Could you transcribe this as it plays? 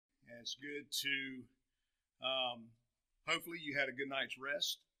It's good to, hopefully you had a good night's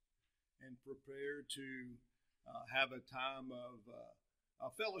rest and prepared to have a time of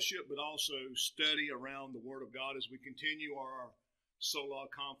fellowship, but also study around the Word of God as we continue our Sola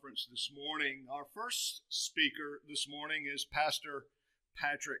conference this morning. Our first speaker this morning is Pastor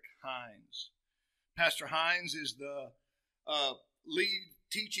Patrick Hines. Pastor Hines is the lead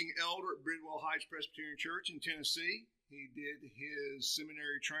teaching elder at Bridwell Heights Presbyterian Church in Tennessee. He did his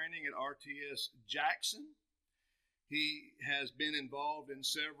seminary training at RTS Jackson. He has been involved in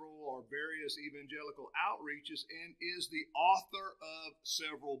several or various evangelical outreaches and is the author of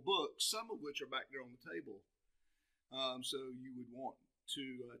several books, some of which are back there on the table. So you would want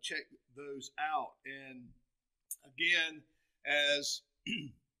to check those out. And again, as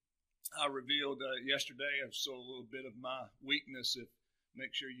I revealed yesterday, I've saw a little bit of my weakness of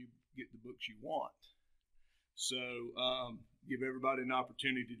make sure you get the books you want. So give everybody an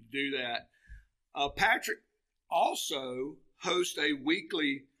opportunity to do that. Patrick also hosts a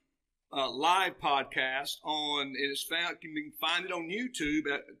weekly live podcast on, it is found, you can find it on YouTube,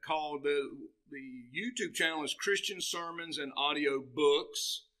 called the YouTube channel is Christian Sermons and Audio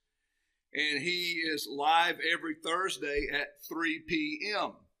Books. And he is live every Thursday at 3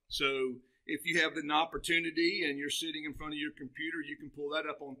 p.m. So if you have an opportunity and you're sitting in front of your computer, you can pull that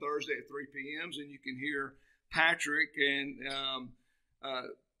up on Thursday at 3 p.m. and you can hear Patrick and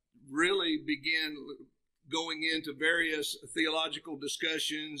really begin going into various theological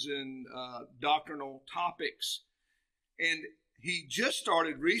discussions and doctrinal topics. And he just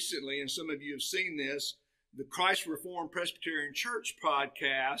started recently, and some of you have seen this, the Christ Reformed Presbyterian Church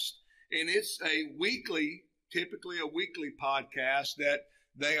podcast. And it's typically a weekly podcast that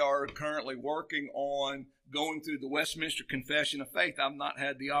they are currently working on going through the Westminster Confession of Faith. I've not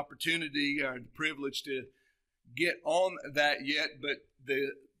had the opportunity or the privilege to get on that yet, but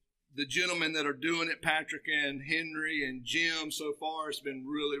the gentlemen that are doing it, Patrick and Henry and Jim, so far it's been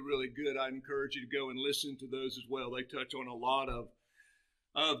really, really good. I'd encourage you to go and listen to those as well. They touch on a lot of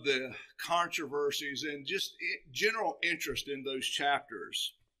the controversies and just general interest in those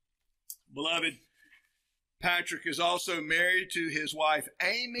chapters. Beloved, Patrick is also married to his wife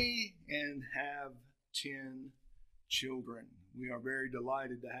Amy and have 10 children. We are very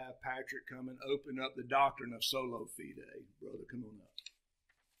delighted to have Patrick come and open up the doctrine of Sola Fide. Brother, come on up.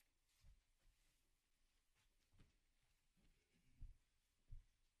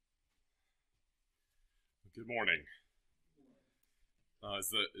 Good morning. Is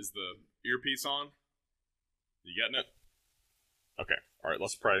the earpiece on? You getting it? Okay. All right,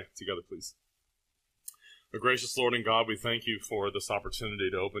 let's pray together, please. Our gracious Lord and God, we thank you for this opportunity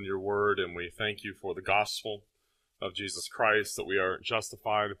to open your word, and we thank you for the gospel of Jesus Christ, that we are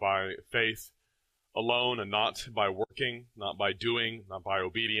justified by faith alone and not by working, not by doing, not by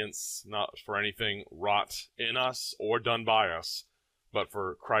obedience, not for anything wrought in us or done by us, but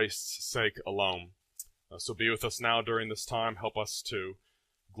for Christ's sake alone. So be with us now during this time. Help us to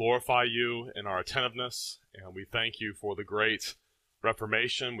glorify you in our attentiveness, and we thank you for the great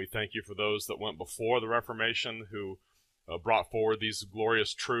Reformation. We thank you for those that went before the Reformation who brought forward these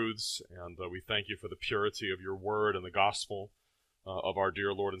glorious truths, and we thank you for the purity of your word and the gospel of our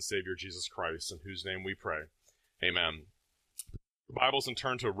dear Lord and Savior Jesus Christ, in whose name we pray. Amen. The Bibles, and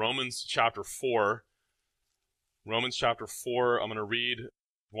turn to Romans chapter 4. Romans chapter 4, I'm going to read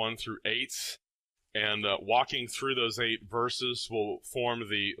 1 through 8. And walking through those 8 verses will form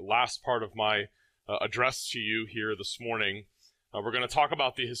the last part of my address to you here this morning. We're going to talk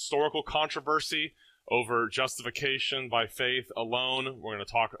about the historical controversy over justification by faith alone. We're going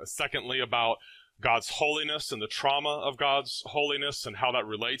to talk, secondly, about God's holiness and the trauma of God's holiness and how that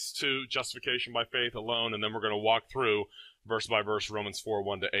relates to justification by faith alone. And then we're going to walk through verse by verse Romans 4,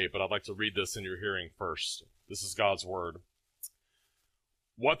 1 to 8. But I'd like to read this in your hearing first. This is God's word.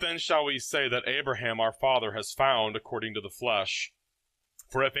 What then shall we say that Abraham our father has found according to the flesh?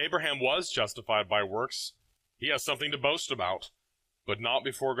 For if Abraham was justified by works, he has something to boast about, but not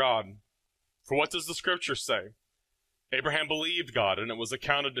before God. For what does the Scripture say? Abraham believed God, and it was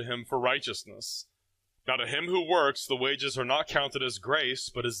accounted to him for righteousness. Now to him who works, the wages are not counted as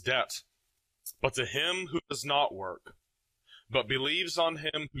grace, but as debt. But to him who does not work, but believes on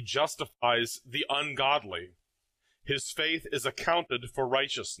him who justifies the ungodly, his faith is accounted for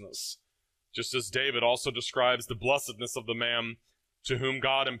righteousness, just as David also describes the blessedness of the man to whom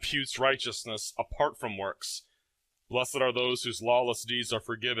God imputes righteousness apart from works. Blessed are those whose lawless deeds are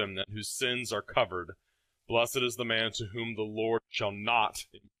forgiven and whose sins are covered. Blessed is the man to whom the Lord shall not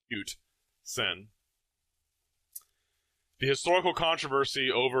impute sin. The historical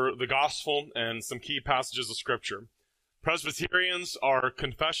controversy over the gospel and some key passages of Scripture. Presbyterians are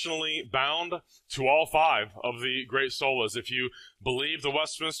confessionally bound to all 5 of the great solas. If you believe the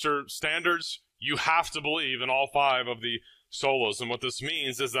Westminster Standards, you have to believe in all 5 of the solas. And what this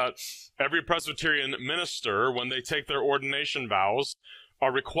means is that every Presbyterian minister, when they take their ordination vows,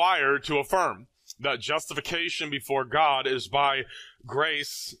 are required to affirm that justification before God is by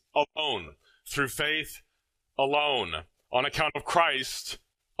grace alone, through faith alone, on account of Christ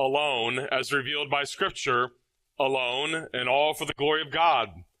alone, as revealed by Scripture alone, and all for the glory of God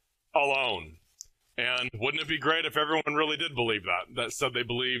alone. And wouldn't it be great if everyone really did believe that said they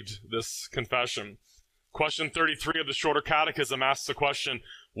believed this confession? Question 33 of the Shorter Catechism asks the question,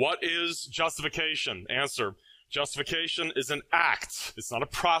 what is justification? Answer, justification is an act. It's not a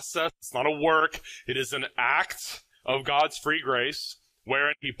process. It's not a work. It is an act of God's free grace,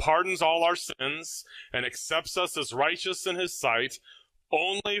 wherein he pardons all our sins and accepts us as righteous in his sight,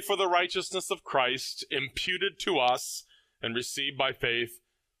 only for the righteousness of Christ imputed to us and received by faith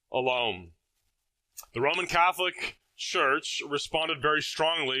alone. The Roman Catholic Church responded very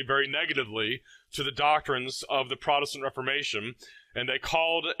strongly, very negatively to the doctrines of the Protestant Reformation, and they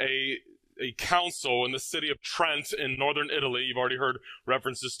called a council in the city of Trent in northern Italy. You've already heard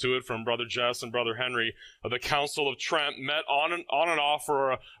references to it from Brother Jess and Brother Henry. The Council of Trent met on and off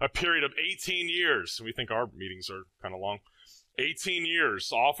for a period of 18 years. We think our meetings are kind of long. 18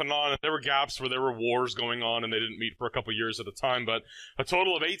 years, off and on. There were gaps where there were wars going on and they didn't meet for a couple years at a time, but a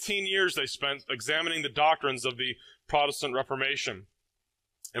total of 18 years they spent examining the doctrines of the Protestant Reformation.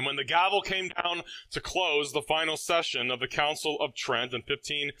 And when the gavel came down to close the final session of the Council of Trent in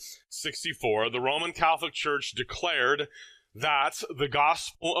 1564, the Roman Catholic Church declared that the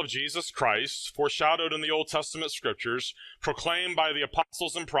gospel of Jesus Christ, foreshadowed in the Old Testament scriptures, proclaimed by the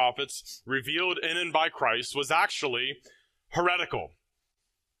apostles and prophets, revealed in and by Christ, was actually heretical.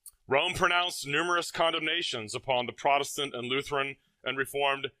 Rome pronounced numerous condemnations upon the Protestant and Lutheran and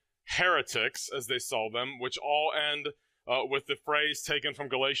Reformed heretics, as they saw them, which all end with the phrase taken from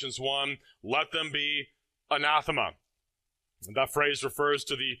Galatians 1, let them be anathema. And that phrase refers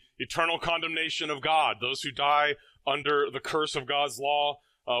to the eternal condemnation of God. Those who die under the curse of God's law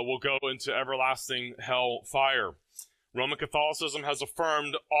will go into everlasting hell fire. Roman Catholicism has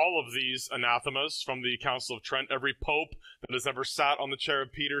affirmed all of these anathemas from the Council of Trent. Every pope that has ever sat on the chair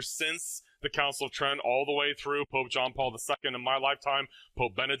of Peter since the Council of Trent, all the way through Pope John Paul II in my lifetime,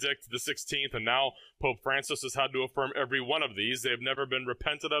 Pope Benedict XVI, and now Pope Francis has had to affirm every one of these. They have never been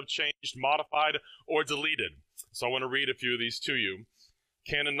repented of, changed, modified, or deleted. So I want to read a few of these to you.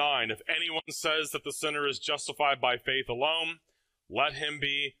 Canon 9, if anyone says that the sinner is justified by faith alone, let him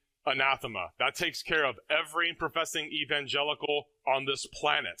be anathema. That takes care of every professing evangelical on this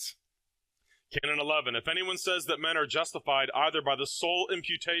planet. Canon 11, if anyone says that men are justified either by the sole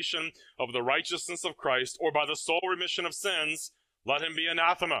imputation of the righteousness of Christ or by the sole remission of sins, let him be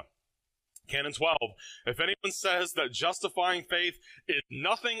anathema. Canon 12, if anyone says that justifying faith is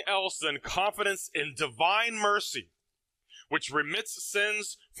nothing else than confidence in divine mercy, which remits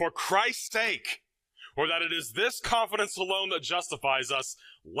sins for Christ's sake, or that it is this confidence alone that justifies us,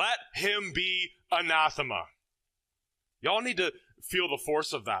 let him be anathema. Y'all need to feel the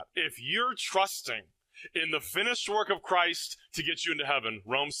force of that. If you're trusting in the finished work of Christ to get you into heaven,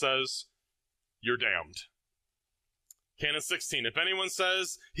 Rome says you're damned. Canon 16, if anyone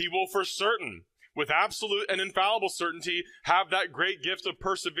says he will for certain, with absolute and infallible certainty, have that great gift of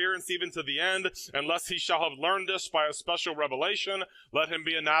perseverance even to the end, unless he shall have learned this by a special revelation, let him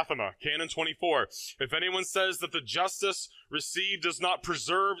be anathema. Canon 24, if anyone says that the justice received is not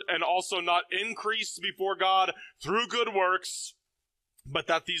preserved and also not increased before God through good works, but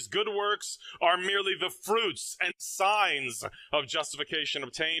that these good works are merely the fruits and signs of justification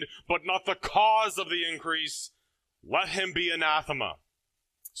obtained, but not the cause of the increase, let him be anathema.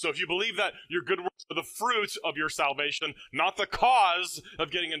 So if you believe that your good works are the fruit of your salvation, not the cause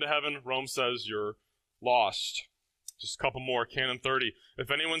of getting into heaven, Rome says you're lost. Just a couple more. Canon 30. If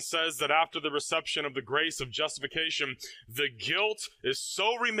anyone says that after the reception of the grace of justification, the guilt is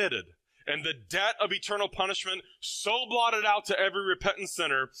so remitted and the debt of eternal punishment so blotted out to every repentant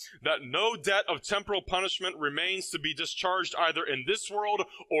sinner that no debt of temporal punishment remains to be discharged either in this world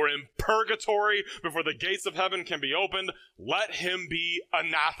or in purgatory before the gates of heaven can be opened, let him be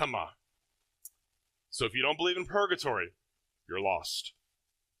anathema. So if you don't believe in purgatory, you're lost.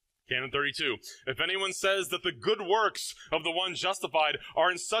 Canon 32. If anyone says that the good works of the one justified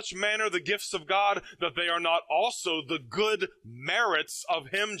are in such manner the gifts of God that they are not also the good merits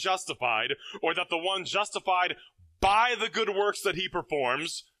of him justified, or that the one justified by the good works that he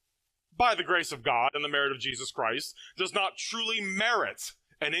performs, by the grace of God and the merit of Jesus Christ, does not truly merit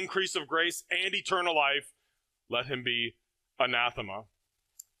an increase of grace and eternal life, let him be anathema.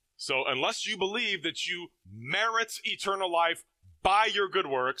 So unless you believe that you merit eternal life by your good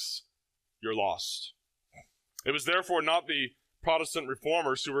works, you're lost. It was therefore not the Protestant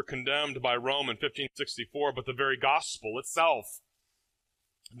reformers who were condemned by Rome in 1564, but the very gospel itself.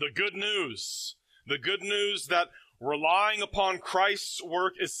 The good news that relying upon Christ's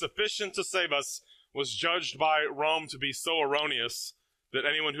work is sufficient to save us, was judged by Rome to be so erroneous that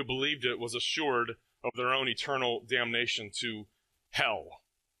anyone who believed it was assured of their own eternal damnation to hell.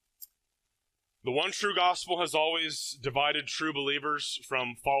 The one true gospel has always divided true believers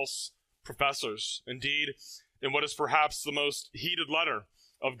from false professors. Indeed, in what is perhaps the most heated letter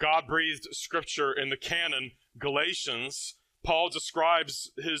of God-breathed scripture in the canon, Galatians, Paul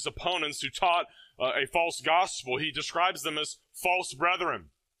describes his opponents who taught a false gospel. He describes them as false brethren.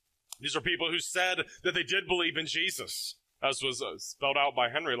 These are people who said that they did believe in Jesus, as was spelled out by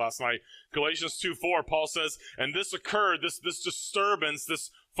Henry last night. Galatians 2:4, Paul says, and this occurred, this disturbance, this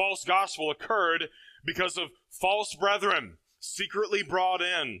false gospel occurred because of false brethren secretly brought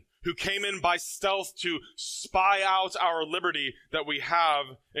in, who came in by stealth to spy out our liberty that we have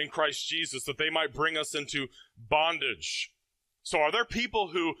in Christ Jesus, that they might bring us into bondage. So are there people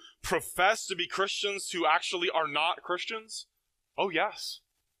who profess to be Christians who actually are not Christians? Oh yes,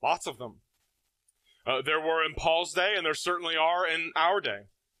 lots of them. There were in Paul's day, and there certainly are in our day.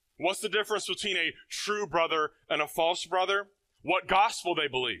 What's the difference between a true brother and a false brother? What gospel they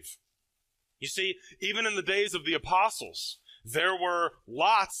believe. You see, even in the days of the apostles, there were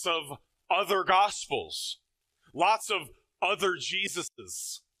lots of other gospels, lots of other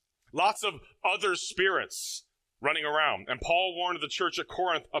Jesuses, lots of other spirits running around. And Paul warned the church at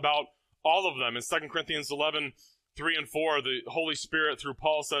Corinth about all of them. In 2 Corinthians 11:3-4, the Holy Spirit through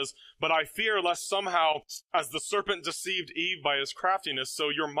Paul says, but I fear lest somehow, as the serpent deceived Eve by his craftiness, so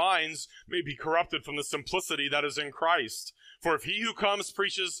your minds may be corrupted from the simplicity that is in Christ. For if he who comes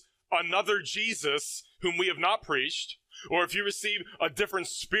preaches another Jesus whom we have not preached, or if you receive a different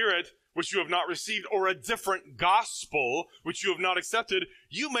spirit which you have not received, or a different gospel which you have not accepted,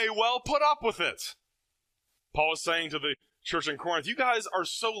 you may well put up with it. Paul is saying to the church in Corinth, you guys are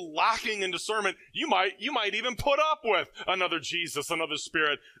so lacking in discernment, you might even put up with another Jesus, another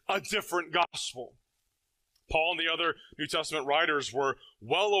spirit, a different gospel. Paul and the other New Testament writers were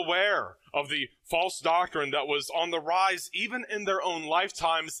well aware of the false doctrine that was on the rise even in their own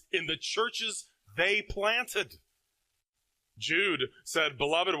lifetimes in the churches they planted. Jude said,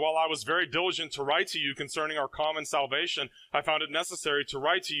 beloved, while I was very diligent to write to you concerning our common salvation, I found it necessary to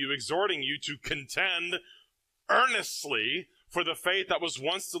write to you, exhorting you to contend earnestly for the faith that was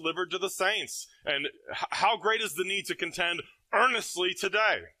once delivered to the saints. And how great is the need to contend earnestly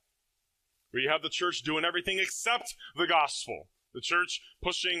today? We have the church doing everything except the gospel. The church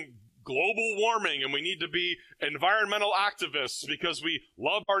pushing global warming, and we need to be environmental activists because we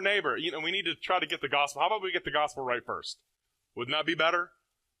love our neighbor. We need to try to get the gospel. How about we get the gospel right first? Wouldn't that be better?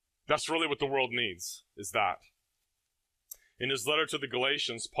 That's really what the world needs, is that. In his letter to the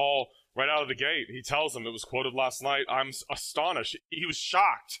Galatians, Paul, right out of the gate, he tells them, it was quoted last night, I'm astonished. He was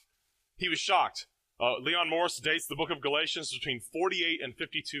shocked. Leon Morris dates the book of Galatians between 48 and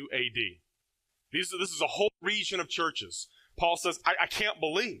 52 AD. This is a whole region of churches. Paul says, I can't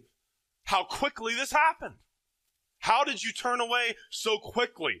believe how quickly this happened. How did you turn away so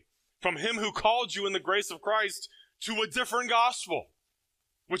quickly from him who called you in the grace of Christ to a different gospel?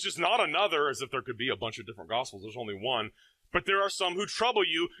 Which is not another, as if there could be a bunch of different gospels. There's only one. But there are some who trouble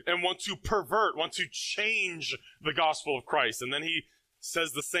you and want to pervert, want to change the gospel of Christ. And then he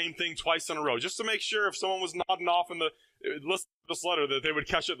says the same thing twice in a row, just to make sure if someone was nodding off in the listen to this letter that they would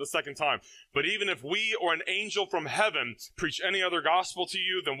catch it the second time. But even if we or an angel from heaven preach any other gospel to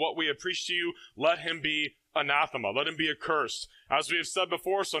you than what we have preached to you, let him be anathema, let him be accursed. As we have said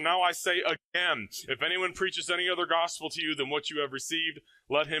before, so now I say again, if anyone preaches any other gospel to you than what you have received,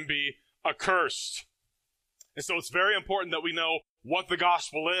 let him be accursed. And so it's very important that we know what the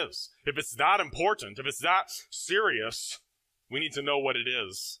gospel is. If it's that important, if it's that serious, we need to know what it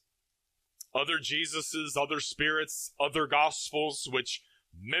is. Other Jesuses, other spirits, other gospels which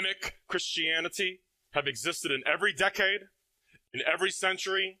mimic Christianity have existed in every decade, in every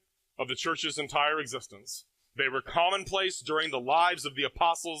century of the church's entire existence. They were commonplace during the lives of the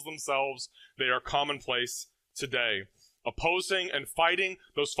apostles themselves. They are commonplace today. Opposing and fighting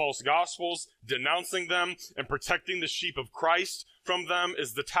those false gospels, denouncing them, and protecting the sheep of Christ from them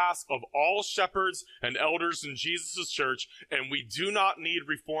is the task of all shepherds and elders in Jesus' church, and we do not need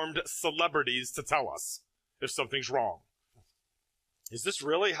reformed celebrities to tell us if something's wrong. Is this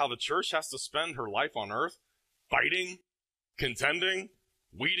really how the church has to spend her life on earth? Fighting? Contending?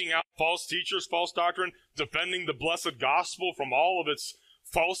 weeding out false teachers, false doctrine, defending the blessed gospel from all of its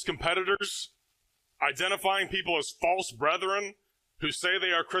false competitors, identifying people as false brethren who say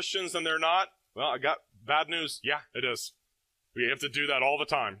they are Christians and they're not. Well, I got bad news. Yeah, it is. We have to do that all the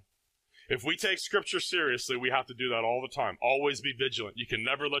time. If we take Scripture seriously, we have to do that all the time. Always be vigilant. You can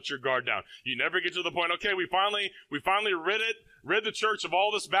never let your guard down. You never get to the point, okay, we finally rid the church of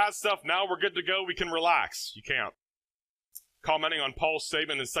all this bad stuff. Now we're good to go. We can relax. You can't. Commenting on Paul's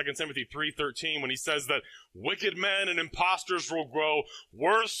statement in 2 Timothy 3:13 when he says that wicked men and impostors will grow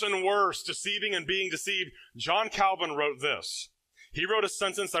worse and worse, deceiving and being deceived, John Calvin wrote this. He wrote a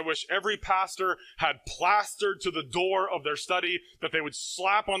sentence I wish every pastor had plastered to the door of their study, that they would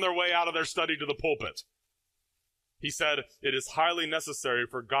slap on their way out of their study to the pulpit. He said, "It is highly necessary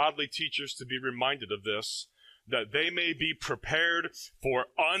for godly teachers to be reminded of this, that they may be prepared for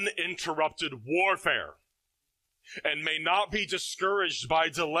uninterrupted warfare, and may not be discouraged by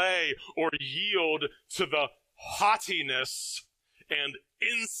delay or yield to the haughtiness and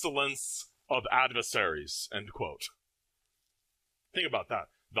insolence of adversaries." End quote. Think about that.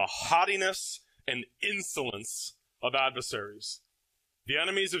 The haughtiness and insolence of adversaries. The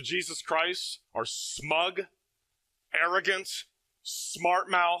enemies of Jesus Christ are smug, arrogant,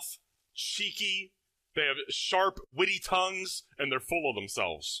 smart-mouth, cheeky. They have sharp, witty tongues, and they're full of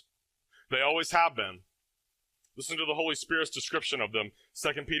themselves. They always have been. Listen to the Holy Spirit's description of them.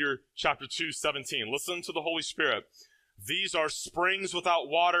 2 Peter chapter 2:17. Listen to the Holy Spirit. "These are springs without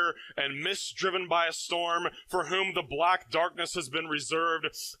water and mists driven by a storm, for whom the black darkness has been reserved.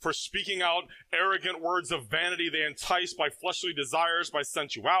 For speaking out arrogant words of vanity, they entice by fleshly desires, by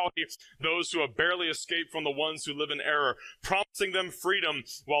sensuality, those who have barely escaped from the ones who live in error, promising them freedom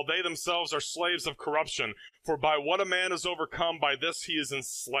while they themselves are slaves of corruption. For by what a man is overcome, by this he is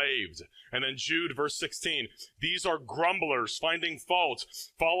enslaved." And then Jude, verse 16, "These are grumblers, finding fault,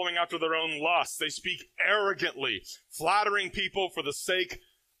 following after their own lusts. They speak arrogantly, flattering people for the sake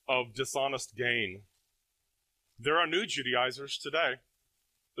of dishonest gain." There are new Judaizers today.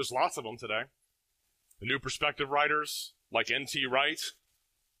 There's lots of them today. The New Perspective writers, like N.T. Wright,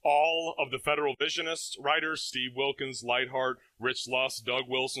 all of the Federal Visionist writers, Steve Wilkins, Lightheart, Rich Luss, Doug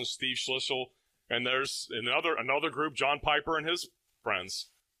Wilson, Steve Schlissel, and there's another group, John Piper and his friends.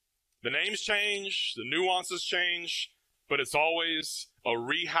 The names change, the nuances change, but it's always a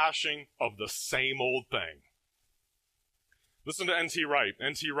rehashing of the same old thing. Listen to N.T. Wright.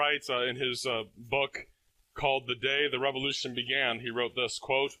 N.T. Wright, in his book called The Day the Revolution Began, he wrote this,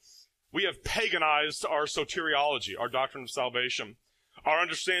 quote, "We have paganized our soteriology, our doctrine of salvation, our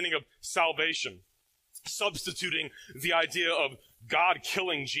understanding of salvation, substituting the idea of God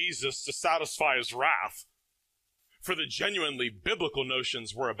killing Jesus to satisfy his wrath for the genuinely biblical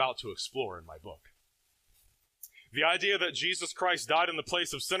notions we're about to explore in my book. The idea that Jesus Christ died in the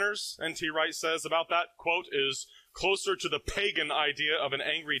place of sinners," N.T. Wright says about that, quote, "is closer to the pagan idea of an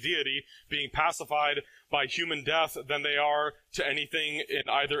angry deity being pacified by human death than they are to anything in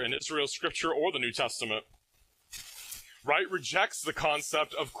either in Israel's scripture or the New Testament. Wright rejects the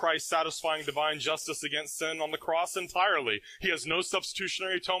concept of Christ satisfying divine justice against sin on the cross entirely. He has no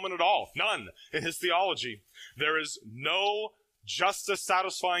substitutionary atonement at all. None in his theology. There is no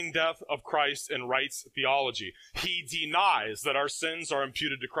justice-satisfying death of Christ in Wright's theology. He denies that our sins are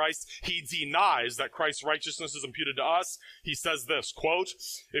imputed to Christ. He denies that Christ's righteousness is imputed to us. He says this, quote,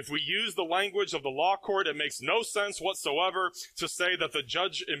 "If we use the language of the law court, it makes no sense whatsoever to say that the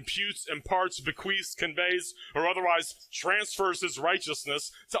judge imputes, imparts, bequeaths, conveys, or otherwise transfers his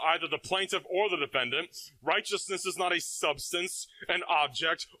righteousness to either the plaintiff or the defendant. Righteousness is not a substance, an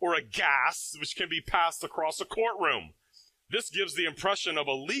object, or a gas which can be passed across a courtroom. This gives the impression of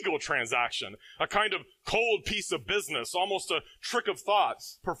a legal transaction, a kind of cold piece of business, almost a trick of thought,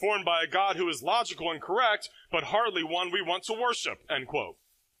 performed by a God who is logical and correct, but hardly one we want to worship," end quote.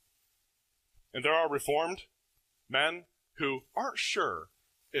 And there are Reformed men who aren't sure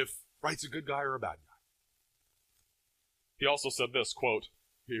if Wright's a good guy or a bad guy. He also said this, quote,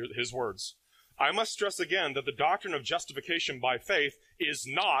 here his words, "I must stress again that the doctrine of justification by faith is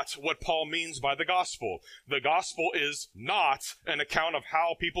not what Paul means by the gospel. The gospel is not an account of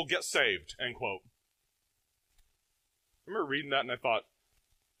how people get saved," end quote. I remember reading that and I thought,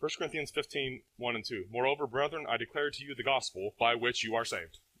 1 Corinthians 15, 1 and 2, "Moreover, brethren, I declare to you the gospel by which you are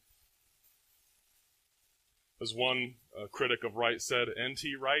saved." As one critic of Wright said,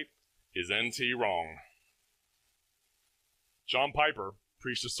 N.T. Wright is N.T. wrong. John Piper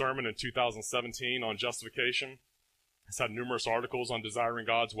preached a sermon in 2017 on justification. He's had numerous articles on Desiring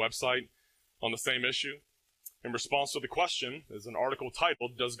God's website on the same issue. In response to the question is an article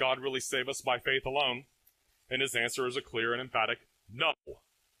titled, "Does God really save us by faith alone?" And his answer is a clear and emphatic No.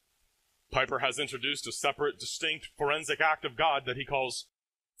 Piper has introduced a separate, distinct, forensic act of God that he calls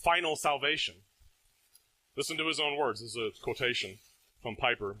final salvation. Listen to his own words. This is a quotation from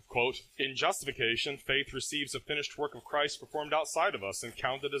Piper. Quote, "In justification, faith receives a finished work of Christ performed outside of us and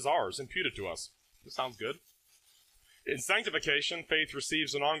counted as ours, imputed to us." This sounds good. In sanctification, faith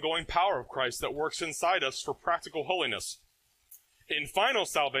receives an ongoing power of Christ that works inside us for practical holiness. In final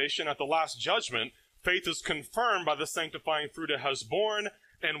salvation, at the last judgment, faith is confirmed by the sanctifying fruit it has borne,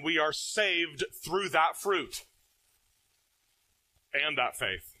 and we are saved through that fruit and that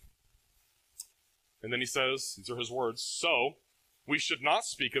faith. And then he says, these are his words, "So, we should not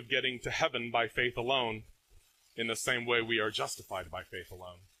speak of getting to heaven by faith alone in the same way we are justified by faith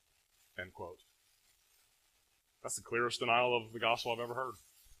alone." End quote. That's the clearest denial of the gospel I've ever heard.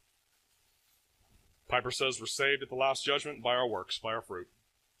 Piper says we're saved at the last judgment by our works, by our fruit.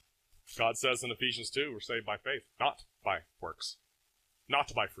 God says in Ephesians 2, we're saved by faith, not by works,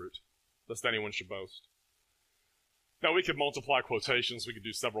 not by fruit, lest anyone should boast. Now, we could multiply quotations. We could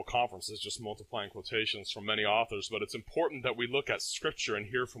do several conferences just multiplying quotations from many authors, but it's important that we look at Scripture and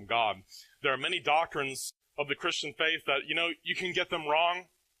hear from God. There are many doctrines of the Christian faith that, you can get them wrong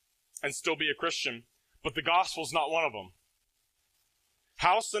and still be a Christian, but the gospel's not one of them.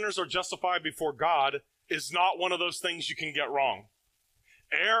 How sinners are justified before God is not one of those things you can get wrong.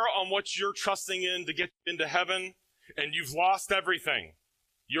 Err on what you're trusting in to get into heaven, and you've lost everything,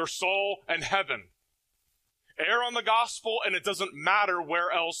 your soul and heaven. Err on the gospel, and it doesn't matter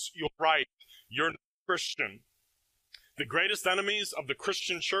where else you're right. You're not a Christian. The greatest enemies of the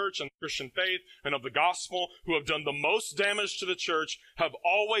Christian church and the Christian faith and of the gospel who have done the most damage to the church have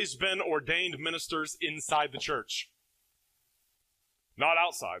always been ordained ministers inside the church, not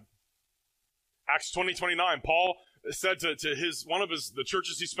outside. Acts 20:29, Paul said to the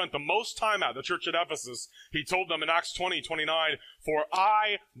churches he spent the most time at, the church at Ephesus, he told them in Acts 20:29, "For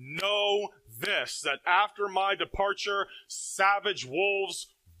I know this, that after my departure, savage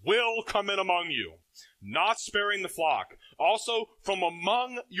wolves will come in among you, not sparing the flock. Also from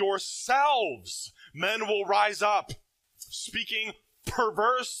among yourselves, men will rise up, speaking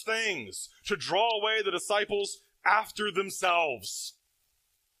perverse things to draw away the disciples after themselves."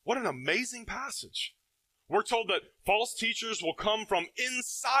 What an amazing passage. We're told that false teachers will come from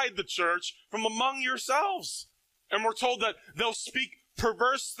inside the church, from among yourselves. And we're told that they'll speak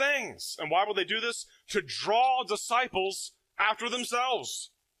perverse things. And why will they do this? To draw disciples after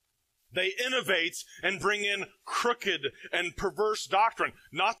themselves. They innovate and bring in crooked and perverse doctrine,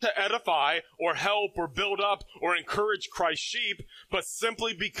 not to edify or help or build up or encourage Christ's sheep, but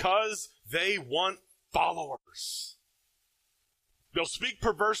simply because they want followers. They'll speak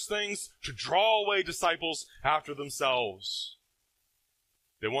perverse things to draw away disciples after themselves.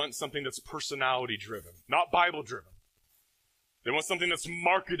 They want something that's personality-driven, not Bible-driven. They want something that's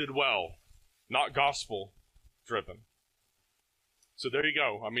marketed well, not gospel-driven. So there you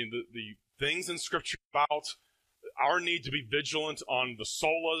go. I mean, the things in Scripture about our need to be vigilant on the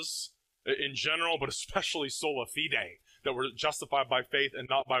solas in general, but especially sola fide, that we're justified by faith and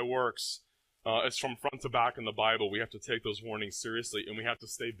not by works. It's from front to back in the Bible. We have to take those warnings seriously, and we have to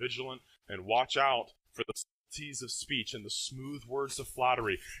stay vigilant and watch out for the subtleties of speech and the smooth words of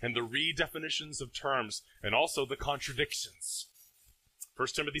flattery and the redefinitions of terms and also the contradictions.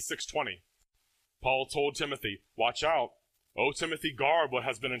 1 Timothy 6:20. Paul told Timothy, "Watch out, O Timothy, guard what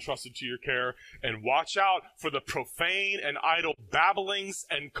has been entrusted to your care, and watch out for the profane and idle babblings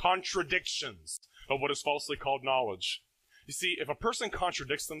and contradictions of what is falsely called knowledge." You see, if a person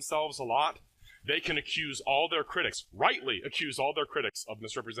contradicts themselves a lot, they can accuse all their critics, rightly accuse all their critics of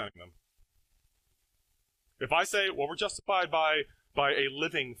misrepresenting them. If I say, well, we're justified by a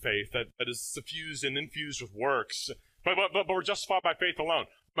living faith that is suffused and infused with works, but we're justified by faith alone,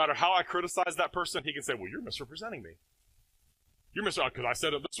 no matter how I criticize that person, he can say, well, you're misrepresenting me. You're because I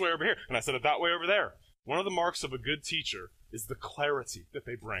said it this way over here, and I said it that way over there. One of the marks of a good teacher is the clarity that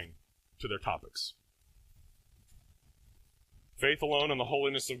they bring to their topics. Faith alone and the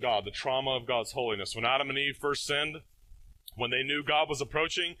holiness of God, the trauma of God's holiness. When Adam and Eve first sinned, when they knew God was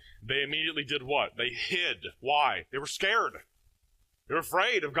approaching, they immediately did what? They hid. Why? They were scared. They were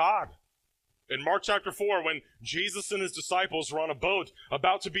afraid of God. In Mark chapter 4, when Jesus and his disciples were on a boat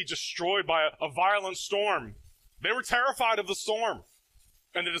about to be destroyed by a violent storm, they were terrified of the storm.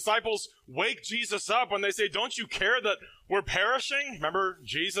 And the disciples wake Jesus up when they say, "Don't you care that we're perishing?" Remember,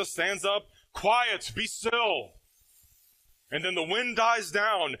 Jesus stands up, "Quiet, be still." And then the wind dies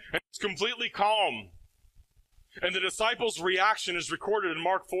down, and it's completely calm. And the disciples' reaction is recorded in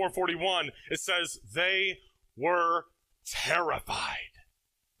Mark 4:41. It says, they were terrified.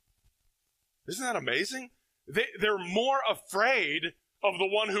 Isn't that amazing? They're more afraid of the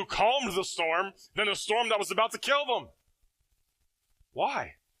one who calmed the storm than the storm that was about to kill them.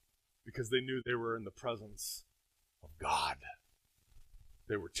 Why? Because they knew they were in the presence of God.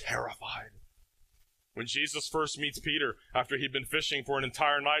 They were terrified. When Jesus first meets Peter, after he'd been fishing for an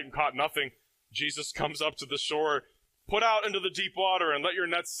entire night and caught nothing, Jesus comes up to the shore, put out into the deep water and let your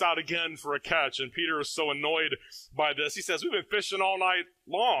nets out again for a catch. And Peter is so annoyed by this. He says, we've been fishing all night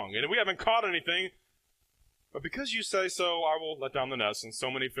long and we haven't caught anything. But because you say so, I will let down the nets. And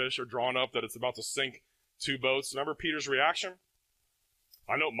so many fish are drawn up that it's about to sink 2 boats. Remember Peter's reaction?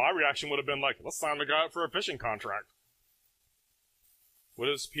 I know my reaction would have been like, let's sign the guy up for a fishing contract. What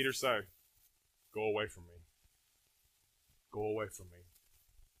does Peter say? Go away from me. Go away from me.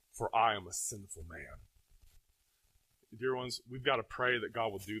 For I am a sinful man. Dear ones, we've got to pray that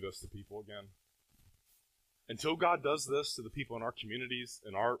God will do this to people again. Until God does this to the people in our communities,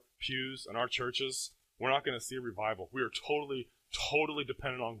 in our pews, in our churches, we're not going to see a revival. We are totally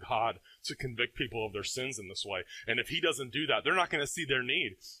dependent on God to convict people of their sins in this way. And if he doesn't do that, they're not going to see their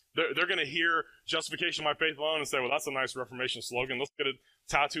need. They're going to hear justification by faith alone and say, well, that's a nice Reformation slogan. Let's get it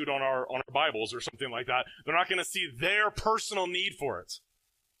tattooed on our Bibles or something like that. They're not going to see their personal need for it.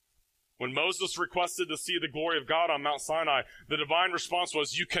 When Moses requested to see the glory of God on Mount Sinai, the divine response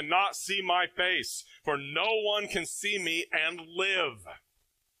was, you cannot see my face, for no one can see me and live.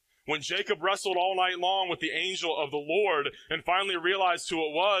 When Jacob wrestled all night long with the angel of the Lord and finally realized who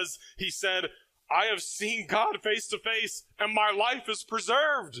it was, he said, I have seen God face to face and my life is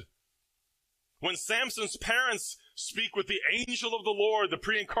preserved. When Samson's parents speak with the angel of the Lord, the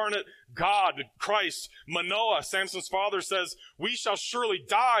pre-incarnate God, Christ, Manoah, Samson's father says, we shall surely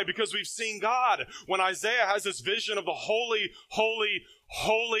die because we've seen God. When Isaiah has this vision of the holy, holy,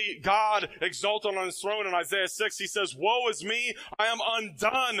 holy God exalted on his throne in Isaiah 6, he says, woe is me, I am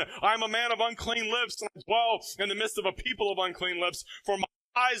undone. I am a man of unclean lips, and I dwell in the midst of a people of unclean lips, for my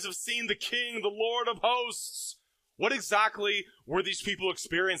eyes have seen the King, the Lord of hosts. What exactly were these people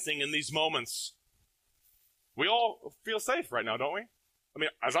experiencing in these moments? We all feel safe right now, don't we? I mean,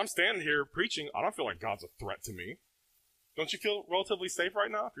 as I'm standing here preaching, I don't feel like God's a threat to me. Don't you feel relatively safe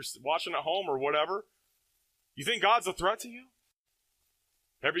right now if you're watching at home or whatever? You think God's a threat to you?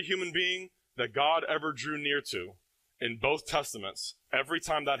 Every human being that God ever drew near to in both testaments, every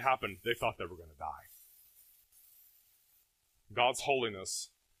time that happened, they thought they were going to die. God's holiness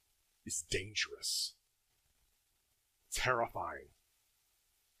is dangerous, terrifying,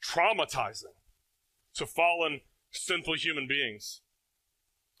 traumatizing to fallen, sinful human beings.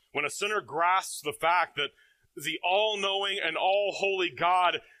 When a sinner grasps the fact that the all-knowing and all-holy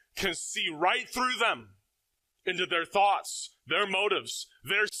God can see right through them into their thoughts, their motives,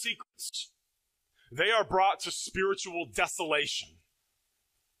 their secrets, they are brought to spiritual desolation.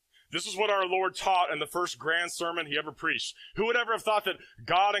 This is what our Lord taught in the first grand sermon he ever preached. Who would ever have thought that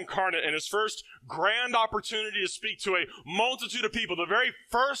God incarnate, in his first grand opportunity to speak to a multitude of people, the very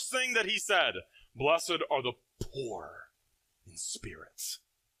first thing that he said, blessed are the poor in spirit,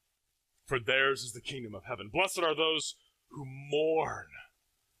 for theirs is the kingdom of heaven. Blessed are those who mourn,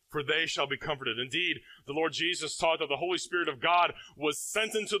 for they shall be comforted. Indeed, the Lord Jesus taught that the Holy Spirit of God was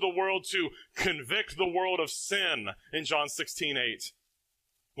sent into the world to convict the world of sin in John 16:8.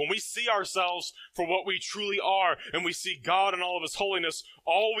 When we see ourselves for what we truly are and we see God in all of his holiness,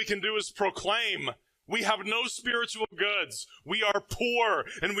 all we can do is proclaim, we have no spiritual goods. We are poor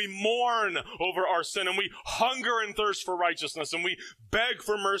and we mourn over our sin and we hunger and thirst for righteousness and we beg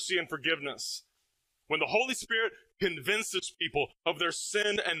for mercy and forgiveness. When the Holy Spirit convinces people of their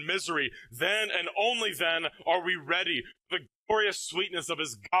sin and misery, then and only then are we ready for the glorious sweetness of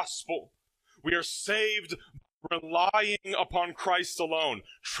his gospel. We are saved by relying upon Christ alone,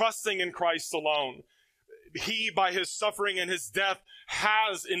 trusting in Christ alone. He, by his suffering and his death,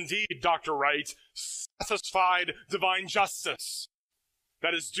 has indeed, Dr. Wright, satisfied divine justice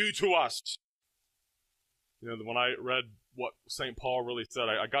that is due to us. You know, when I read what St. Paul really said,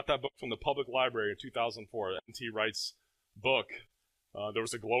 I got that book from the public library in 2004, N.T. Wright's book. There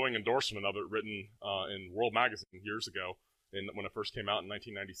was a glowing endorsement of it written in World Magazine years ago, when it first came out in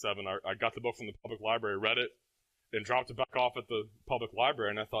 1997. I got the book from the public library, read it, and dropped it back off at the public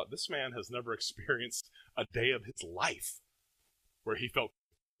library, and I thought, this man has never experienced a day of his life where he felt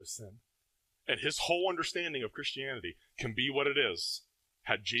sin. And his whole understanding of Christianity can be what it is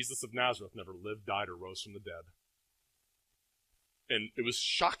had Jesus of Nazareth never lived, died, or rose from the dead. And it was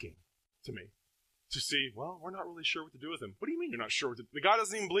shocking to me to see, well, we're not really sure what to do with him. What do you mean you're not sure what to do? The guy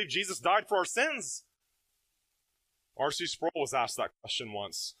doesn't even believe Jesus died for our sins. R.C. Sproul was asked that question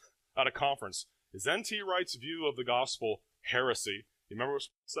once at a conference. Is N.T. Wright's view of the gospel heresy? You remember what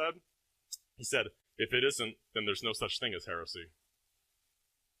Sproul said? He said, If it isn't, then there's no such thing as heresy.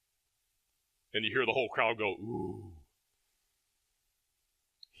 And you hear the whole crowd go, ooh.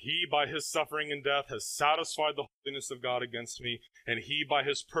 He, by his suffering and death, has satisfied the holiness of God against me, and he, by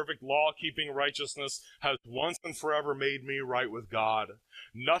his perfect law-keeping righteousness, has once and forever made me right with God.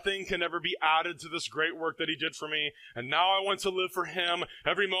 Nothing can ever be added to this great work that he did for me, and now I want to live for him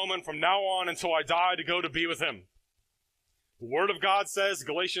every moment from now on until I die to go to be with him. The Word of God says,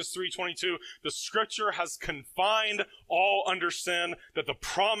 Galatians 3:22, the Scripture has confined all under sin, that the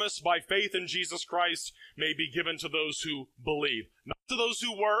promise by faith in Jesus Christ may be given to those who believe. Not to those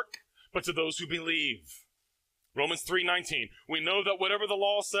who work, but to those who believe. Romans 3:19, we know that whatever the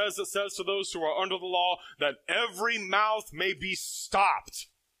law says, it says to those who are under the law, that every mouth may be stopped,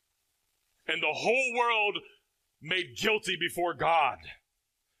 and the whole world made guilty before God.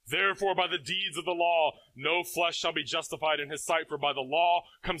 Therefore, by the deeds of the law, no flesh shall be justified in his sight, for by the law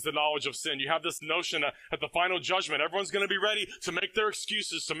comes the knowledge of sin. You have this notion that at the final judgment, everyone's going to be ready to make their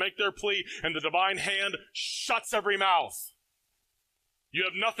excuses, to make their plea, and the divine hand shuts every mouth. You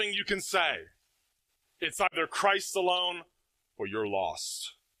have nothing you can say. It's either Christ alone or you're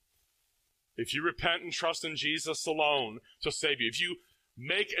lost. If you repent and trust in Jesus alone to save you, if you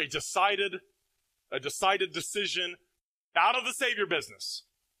make a decided decision out of the Savior business,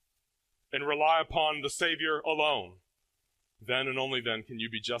 and rely upon the Savior alone, then and only then can you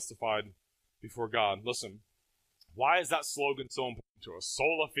be justified before God. Listen, why is that slogan so important to us?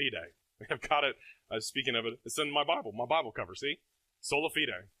 Sola Fide. I've got it, speaking of it, it's in my Bible cover, see? Sola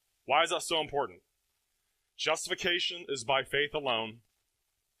Fide. Why is that so important? Justification is by faith alone,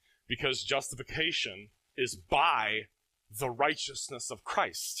 because justification is by the righteousness of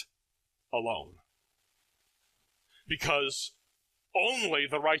Christ alone. Because only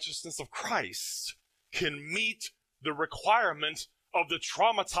the righteousness of Christ can meet the requirement of the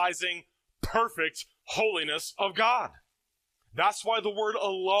traumatizing, perfect holiness of God. That's why the word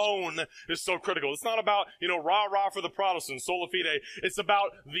alone is so critical. It's not about, rah-rah for the Protestants, sola fide. It's about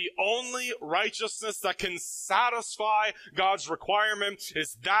the only righteousness that can satisfy God's requirement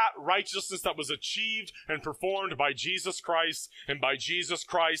is that righteousness that was achieved and performed by Jesus Christ and by Jesus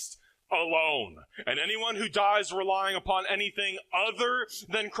Christ alone. And anyone who dies relying upon anything other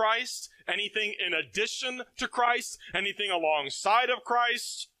than Christ, anything in addition to Christ, anything alongside of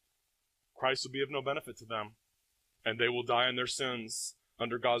Christ, Christ will be of no benefit to them. And they will die in their sins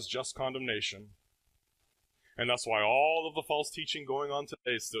under God's just condemnation. And that's why all of the false teaching going on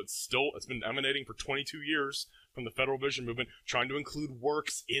today, so it's been emanating for 22 years from the Federal Vision Movement, trying to include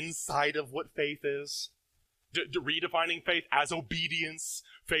works inside of what faith is. Redefining faith as obedience.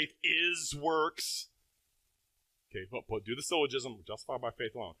 Faith is works. Okay, but do the syllogism, we're justified by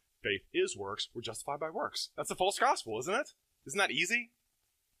faith alone. Faith is works, we're justified by works. That's a false gospel, isn't it? Isn't that easy?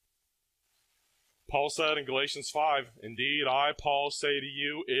 Paul said in Galatians 5, indeed, I, Paul, say to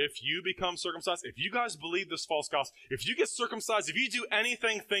you, if you become circumcised, if you guys believe this false gospel, if you get circumcised, if you do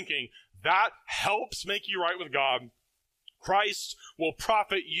anything thinking that helps make you right with God, Christ will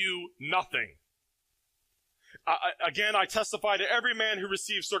profit you nothing. Again, I testify to every man who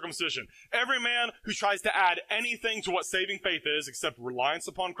receives circumcision, every man who tries to add anything to what saving faith is except reliance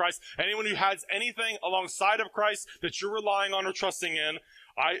upon Christ, anyone who adds anything alongside of Christ that you're relying on or trusting in,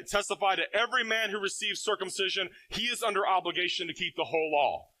 I testify to every man who receives circumcision, he is under obligation to keep the whole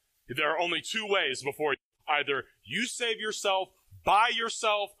law. There are only two ways before you. Either you save yourself,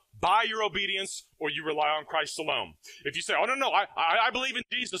 by your obedience, or you rely on Christ alone. If you say, oh, no, I believe in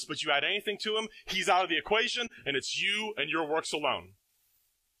Jesus, but you add anything to him, he's out of the equation, and it's you and your works alone.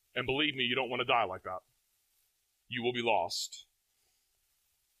 And believe me, you don't want to die like that. You will be lost.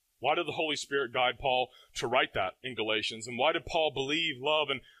 Why did the Holy Spirit guide Paul to write that in Galatians? And why did Paul believe, love,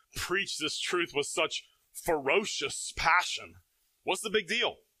 and preach this truth with such ferocious passion? What's the big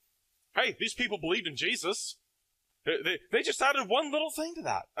deal? Hey, these people believed in Jesus. They just added one little thing to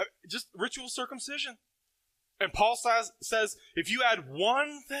that. Just ritual circumcision. And Paul says, if you add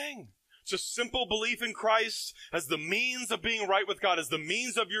one thing, just simple belief in Christ as the means of being right with God, as the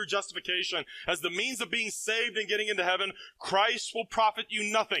means of your justification, as the means of being saved and getting into heaven, Christ will profit you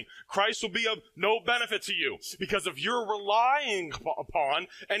nothing. Christ will be of no benefit to you. Because if you're relying upon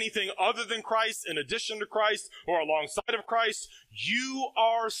anything other than Christ, in addition to Christ, or alongside of Christ, you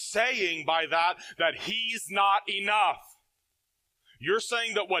are saying by that he's not enough. You're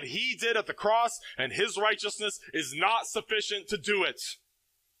saying that what he did at the cross and his righteousness is not sufficient to do it.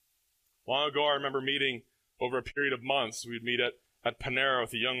 Long ago, I remember meeting over a period of months. We'd meet at Panera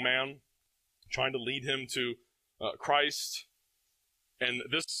with a young man, trying to lead him to Christ. And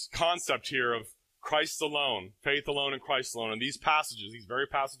this concept here of Christ alone, faith alone and Christ alone, and these passages, these very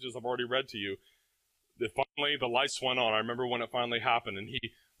passages I've already read to you, finally the lights went on. I remember when it finally happened, and he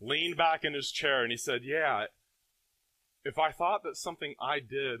leaned back in his chair and he said, yeah, if I thought that something I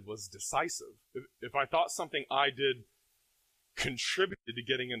did was decisive, if I thought something I did contributed to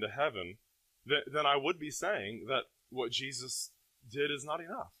getting into heaven, then I would be saying that what Jesus did is not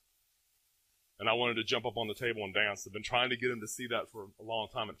enough. And I wanted to jump up on the table and dance. I've been trying to get him to see that for a long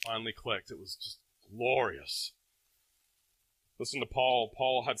time. It finally clicked. It was just glorious. Listen to Paul.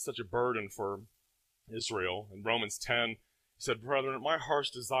 Paul had such a burden for Israel. In Romans 10, he said, brethren, my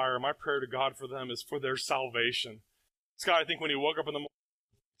heart's desire, my prayer to God for them is for their salvation. This guy, I think when he woke up in the morning,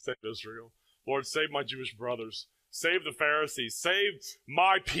 save Israel. Lord, save my Jewish brothers. Save the Pharisees. Save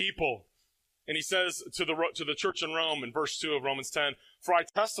my people. And he says to the church in Rome in verse 2 of Romans 10, for I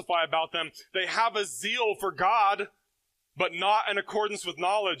testify about them, they have a zeal for God, but not in accordance with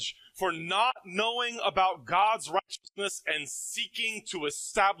knowledge, for not knowing about God's righteousness and seeking to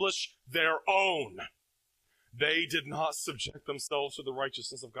establish their own. They did not subject themselves to the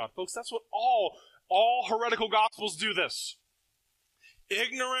righteousness of God. Folks, that's what all heretical gospels do this.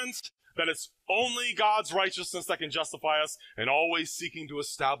 Ignorant that it's only God's righteousness that can justify us, and always seeking to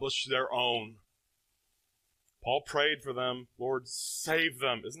establish their own. Paul prayed for them, Lord, save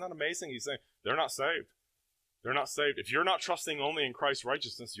them. Isn't that amazing? He's saying, they're not saved. They're not saved. If you're not trusting only in Christ's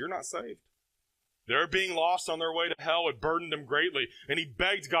righteousness, you're not saved. They're being lost on their way to hell. It burdened him greatly, and he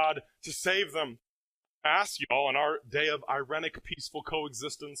begged God to save them. I ask you all, in our day of ironic, peaceful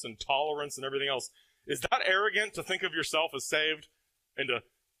coexistence and tolerance and everything else, is that arrogant to think of yourself as saved and to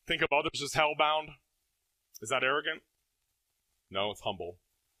think of others as hellbound? Is that arrogant? No, it's humble.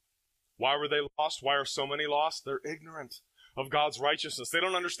 Why were they lost? Why are so many lost? They're ignorant of God's righteousness. They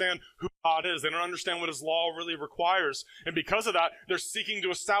don't understand who God is. They don't understand what his law really requires. And because of that, they're seeking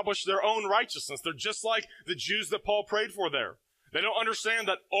to establish their own righteousness. They're just like the Jews that Paul prayed for there. They don't understand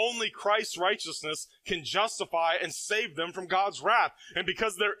that only Christ's righteousness can justify and save them from God's wrath. And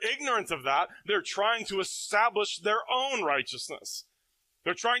because they're ignorant of that, they're trying to establish their own righteousness.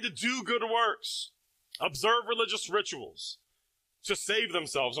 They're trying to do good works, observe religious rituals to save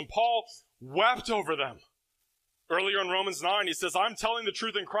themselves. And Paul wept over them. Earlier in Romans 9, he says, I'm telling the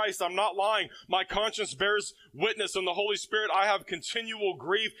truth in Christ. I'm not lying. My conscience bears witness in the Holy Spirit. I have continual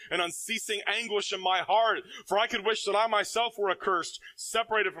grief and unceasing anguish in my heart. For I could wish that I myself were accursed,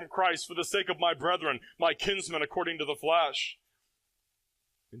 separated from Christ for the sake of my brethren, my kinsmen according to the flesh.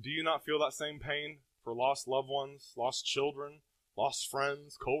 And do you not feel that same pain for lost loved ones, lost children, lost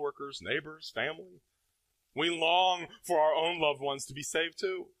friends, co-workers, neighbors, family? We long for our own loved ones to be saved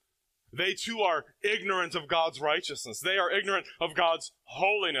too. They too are ignorant of God's righteousness. They are ignorant of God's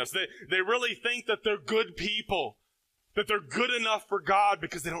holiness. They really think that they're good people, that they're good enough for God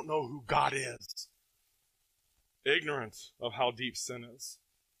because they don't know who God is. Ignorant of how deep sin is.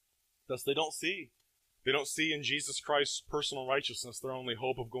 Thus they don't see. They don't see in Jesus Christ's personal righteousness their only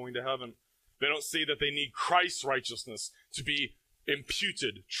hope of going to heaven. They don't see that they need Christ's righteousness to be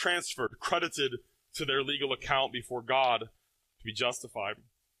imputed, transferred, credited to their legal account before God to be justified.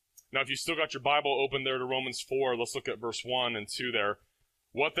 Now, if you still got your Bible open there to Romans 4, let's look at verse 1 and 2 there.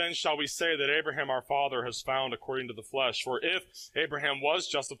 What then shall we say that Abraham our father has found according to the flesh? For if Abraham was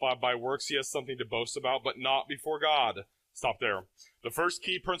justified by works, he has something to boast about, but not before God. Stop there. The first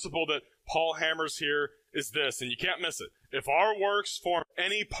key principle that Paul hammers here is this, and you can't miss it. If our works form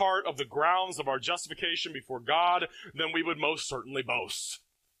any part of the grounds of our justification before God, then we would most certainly boast.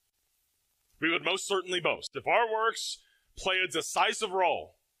 We would most certainly boast. If our works play a decisive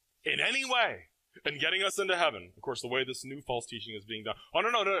role in any way in getting us into heaven, of course, the way this new false teaching is being done. Oh,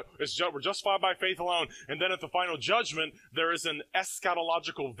 no. We're justified by faith alone. And then at the final judgment, there is an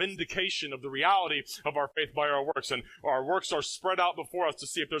eschatological vindication of the reality of our faith by our works. And our works are spread out before us to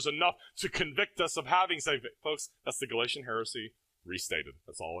see if there's enough to convict us of having saved faith. Folks, that's the Galatian heresy restated.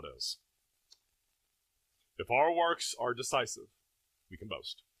 That's all it is. If our works are decisive, we can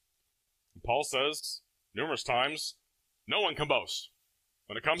boast. And Paul says numerous times, no one can boast.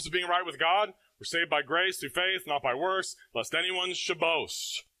 When it comes to being right with God, we're saved by grace through faith, not by works, lest anyone should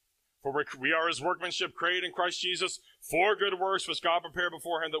boast. For we are his workmanship, created in Christ Jesus for good works, which God prepared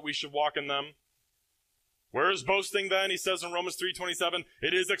beforehand that we should walk in them. Where is boasting then? He says in Romans 3:27,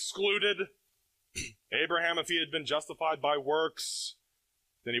 it is excluded. Abraham, if he had been justified by works,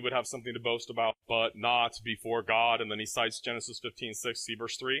 then he would have something to boast about, but not before God. And then he cites Genesis 15:6, see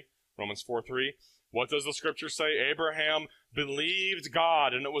verse 3, Romans 4:3. What does the scripture say? Abraham believed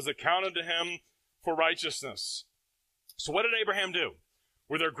God, and it was accounted to him for righteousness. So what did Abraham do?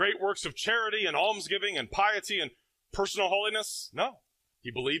 Were there great works of charity and almsgiving and piety and personal holiness? No.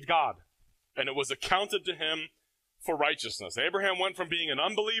 He believed God, and it was accounted to him for righteousness. Abraham went from being an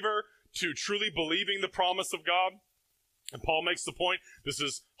unbeliever to truly believing the promise of God. And Paul makes the point, this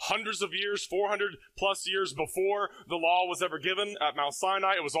is hundreds of years, 400 plus years before the law was ever given at Mount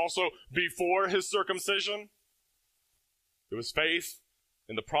Sinai. It was also before his circumcision. It was faith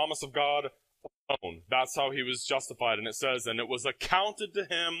in the promise of God alone. That's how he was justified. And it says, and it was accounted to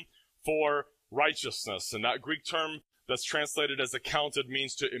him for righteousness. And that Greek term that's translated as accounted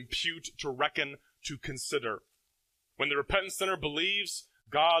means to impute, to reckon, to consider. When the repentant sinner believes,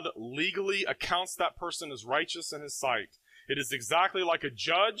 God legally accounts that person as righteous in his sight. It is exactly like a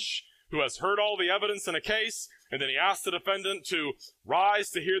judge who has heard all the evidence in a case, and then he asks the defendant to rise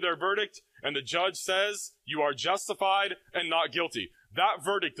to hear their verdict, and the judge says, you are justified and not guilty. That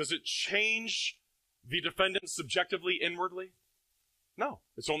verdict, does it change the defendant subjectively, inwardly? No.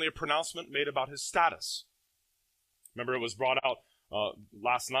 It's only a pronouncement made about his status. Remember, it was brought out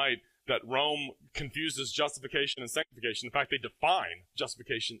last night that Rome confuses justification and sanctification. In fact, they define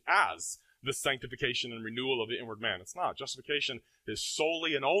justification as the sanctification and renewal of the inward man. It's not. Justification is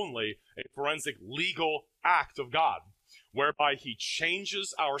solely and only a forensic legal act of God, whereby he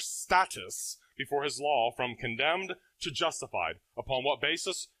changes our status before his law from condemned to justified. Upon what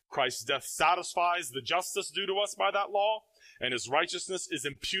basis? Christ's death satisfies the justice due to us by that law, and his righteousness is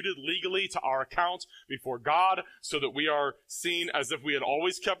imputed legally to our account before God, so that we are seen as if we had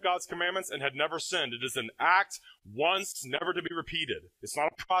always kept God's commandments and had never sinned. It is an act once, never to be repeated. It's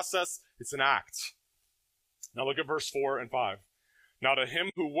not a process, it's an act. Now look at verse 4 and 5. Now to him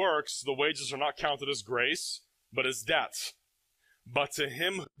who works, the wages are not counted as grace, but as debt. But to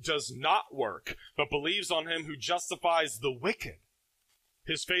him who does not work, but believes on him who justifies the wicked,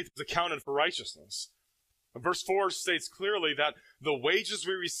 his faith is accounted for righteousness. Verse 4 states clearly that the wages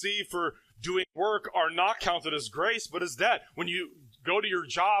we receive for doing work are not counted as grace, but as debt. When you go to your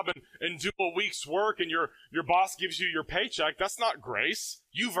job and do a week's work and your boss gives you your paycheck, that's not grace.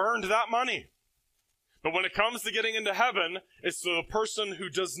 You've earned that money. But when it comes to getting into heaven, it's the person who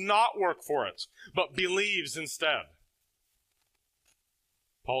does not work for it, but believes instead.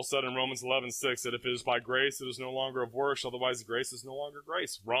 Paul said in Romans 11:6 that if it is by grace, it is no longer of works, otherwise grace is no longer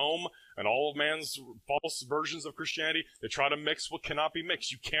grace. Rome and all of man's false versions of Christianity, they try to mix what cannot be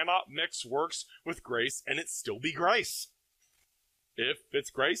mixed. You cannot mix works with grace and it still be grace. If it's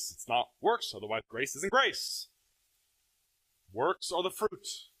grace, it's not works, otherwise grace isn't grace. Works are the fruit,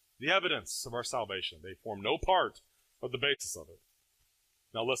 the evidence of our salvation. They form no part of the basis of it.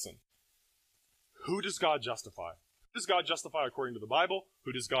 Now listen, who does God justify? Who does God justify according to the Bible?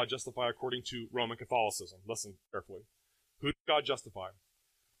 Who does God justify according to Roman Catholicism? Listen carefully. Who does God justify?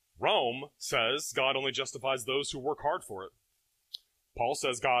 Rome says God only justifies those who work hard for it. Paul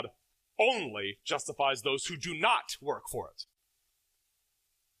says God only justifies those who do not work for it.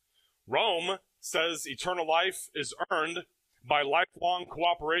 Rome says eternal life is earned by lifelong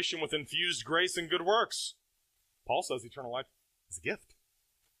cooperation with infused grace and good works. Paul says eternal life is a gift.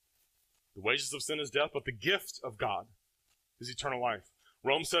 The wages of sin is death, but the gift of God is eternal life.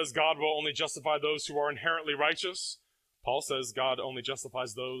 Rome says God will only justify those who are inherently righteous. Paul says God only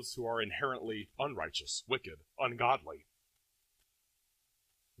justifies those who are inherently unrighteous, wicked, ungodly.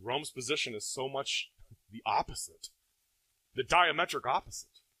 Rome's position is so much the opposite, the diametric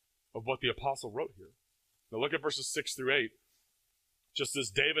opposite of what the apostle wrote here. Now look at verses 6 through 8. Just as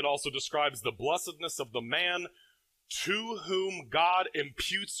David also describes the blessedness of the man to whom God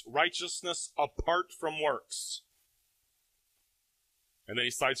imputes righteousness apart from works. And then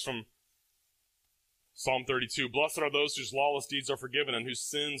he cites from Psalm 32, blessed are those whose lawless deeds are forgiven and whose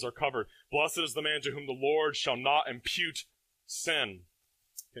sins are covered. Blessed is the man to whom the Lord shall not impute sin.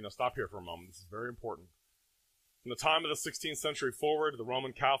 Okay, now stop here for a moment. This is very important. From the time of the 16th century forward, the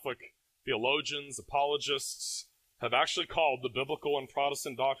Roman Catholic theologians, apologists, have actually called the biblical and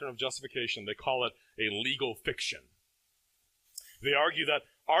Protestant doctrine of justification, they call it a legal fiction. They argue that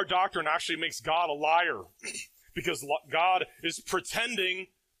our doctrine actually makes God a liar because God is pretending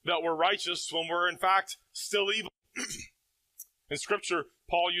that we're righteous when we're in fact still evil. In Scripture,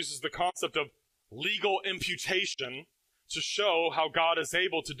 Paul uses the concept of legal imputation to show how God is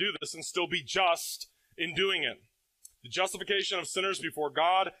able to do this and still be just in doing it. The justification of sinners before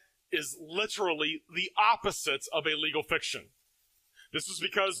God is literally the opposite of a legal fiction. This is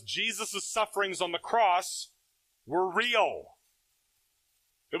because Jesus' sufferings on the cross were real.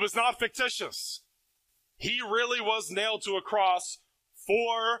 It was not fictitious. He really was nailed to a cross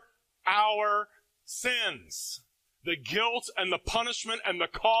for our sins. The guilt and the punishment and the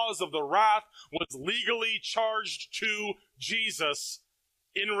cause of the wrath was legally charged to Jesus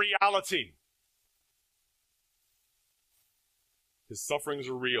in reality. His sufferings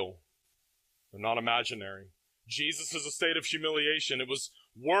are real. They're not imaginary. Jesus is a state of humiliation. It was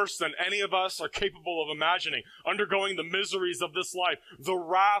worse than any of us are capable of imagining, undergoing the miseries of this life, the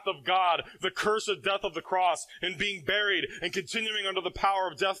wrath of God, the cursed death of the cross, and being buried and continuing under the power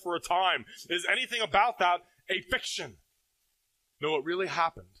of death for a time. Is anything about that a fiction? No, it really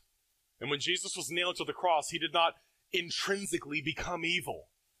happened. And when Jesus was nailed to the cross, he did not intrinsically become evil.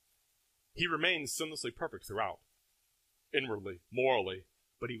 He remained sinlessly perfect throughout, inwardly, morally,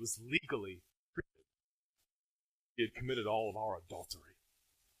 but he was legally treated. He had committed all of our adultery,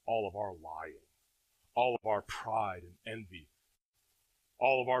 all of our lying, all of our pride and envy,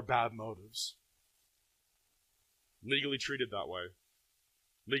 all of our bad motives. Legally treated that way.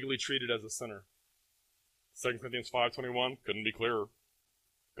 Legally treated as a sinner. 2 Corinthians 5:21 couldn't be clearer.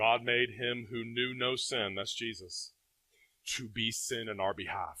 God made him who knew no sin, that's Jesus, to be sin in our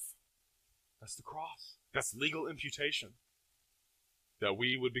behalf. That's the cross. That's legal imputation. That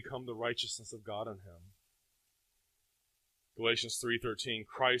we would become the righteousness of God in him. Galatians 3:13,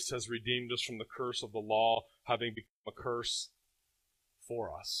 Christ has redeemed us from the curse of the law, having become a curse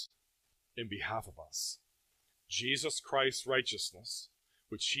for us, in behalf of us. Jesus Christ's righteousness,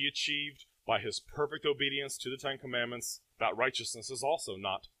 which he achieved by his perfect obedience to the Ten Commandments, that righteousness is also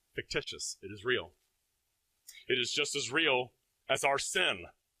not fictitious. It is real. It is just as real as our sin.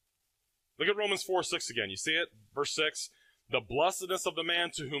 Look at Romans 4:6 again. You see it? Verse 6. The blessedness of the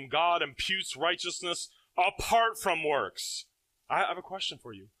man to whom God imputes righteousness apart from works. I have a question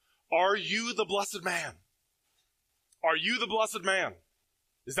for you. Are you the blessed man? Are you the blessed man?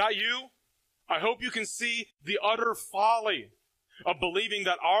 Is that you? I hope you can see the utter folly of believing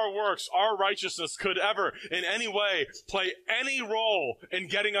that our works, our righteousness could ever in any way play any role in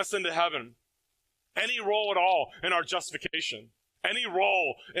getting us into heaven. Any role at all in our justification. Any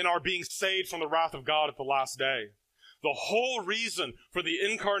role in our being saved from the wrath of God at the last day. The whole reason for the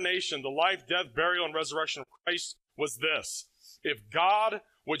incarnation, the life, death, burial, and resurrection of Christ was this. If God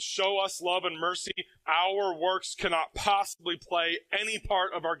would show us love and mercy, our works cannot possibly play any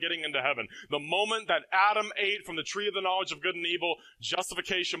part of our getting into heaven. The moment that Adam ate from the tree of the knowledge of good and evil,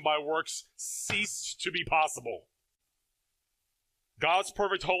 justification by works ceased to be possible. God's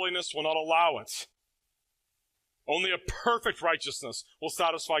perfect holiness will not allow it. Only a perfect righteousness will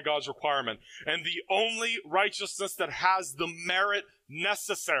satisfy God's requirement. And the only righteousness that has the merit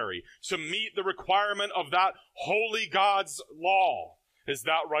necessary to meet the requirement of that holy God's law is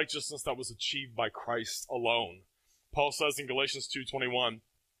that righteousness that was achieved by Christ alone. Paul says in Galatians 2:21,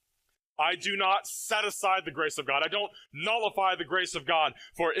 I do not set aside the grace of God. I don't nullify the grace of God.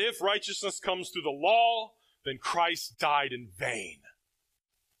 For if righteousness comes through the law, then Christ died in vain.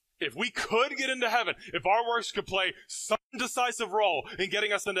 If we could get into heaven, if our works could play some decisive role in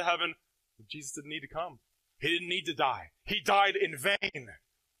getting us into heaven, Jesus didn't need to come. He didn't need to die. He died in vain.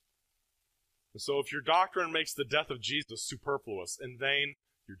 And so if your doctrine makes the death of Jesus superfluous, in vain,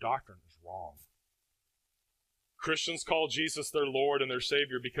 your doctrine is wrong. Christians call Jesus their Lord and their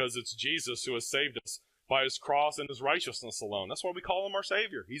Savior because it's Jesus who has saved us by his cross and his righteousness alone. That's why we call him our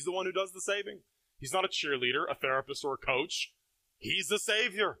Savior. He's the one who does the saving. He's not a cheerleader, a therapist, or a coach. He's the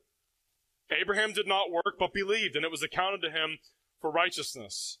Savior. Abraham did not work, but believed, and it was accounted to him for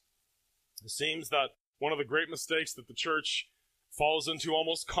righteousness. It seems that one of the great mistakes that the church falls into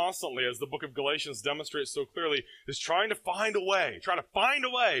almost constantly, as the book of Galatians demonstrates so clearly, is trying to find a way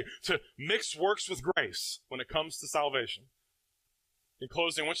to mix works with grace when it comes to salvation. In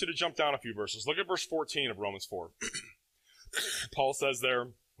closing, I want you to jump down a few verses. Look at verse 14 of Romans 4. Paul says there,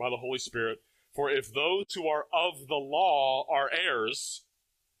 by the Holy Spirit, for if those who are of the law are heirs,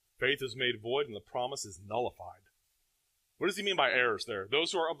 faith is made void and the promise is nullified. What does he mean by heirs there?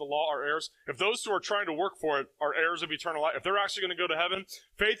 Those who are of the law are heirs. If those who are trying to work for it are heirs of eternal life, if they're actually going to go to heaven,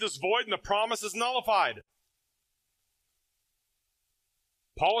 faith is void and the promise is nullified.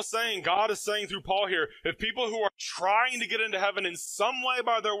 Paul is saying, God is saying through Paul here, if people who are trying to get into heaven in some way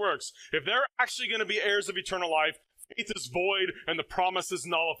by their works, if they're actually going to be heirs of eternal life, faith is void and the promise is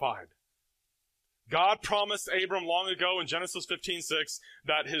nullified. God promised Abram long ago in Genesis 15:6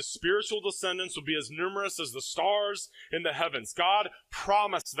 that his spiritual descendants would be as numerous as the stars in the heavens. God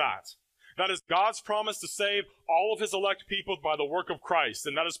promised that. That is God's promise to save all of his elect people by the work of Christ,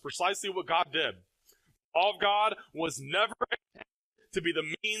 and that is precisely what God did. All of God was never intended to be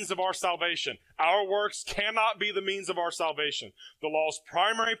the means of our salvation. Our works cannot be the means of our salvation. The law's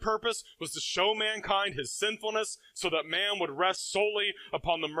primary purpose was to show mankind his sinfulness so that man would rest solely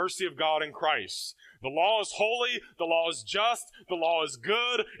upon the mercy of God in Christ. The law is holy, the law is just, the law is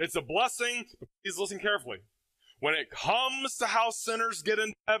good, it's a blessing. But please listen carefully. When it comes to how sinners get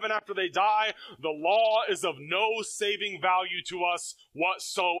into heaven after they die, the law is of no saving value to us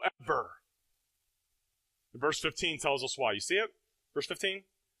whatsoever. Verse 15 tells us why. You see it? Verse 15,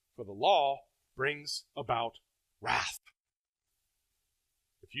 for the law brings about wrath.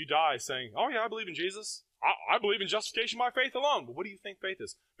 If you die saying, oh yeah, I believe in Jesus, I believe in justification by faith alone. But what do you think faith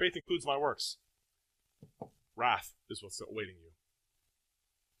is? Faith includes my works. Wrath is what's awaiting you.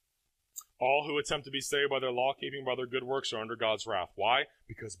 All who attempt to be saved by their law-keeping, by their good works, are under God's wrath. Why?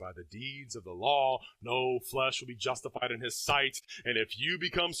 Because by the deeds of the law, no flesh will be justified in his sight. And if you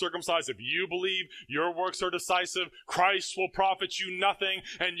become circumcised, if you believe your works are decisive, Christ will profit you nothing,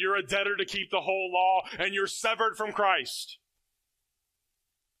 and you're a debtor to keep the whole law, and you're severed from Christ.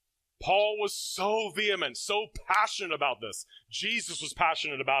 Paul was so vehement, so passionate about this. Jesus was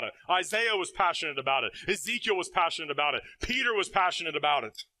passionate about it. Isaiah was passionate about it. Ezekiel was passionate about it. Peter was passionate about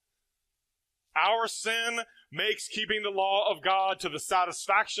it. Our sin makes keeping the law of God to the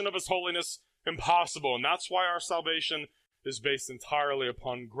satisfaction of his holiness impossible. And that's why our salvation is based entirely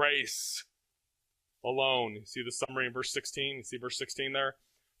upon grace alone. You see the summary in verse 16? You see verse 16 there?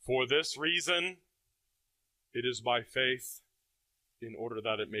 For this reason, it is by faith, in order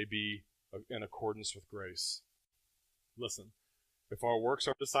that it may be in accordance with grace. Listen, if our works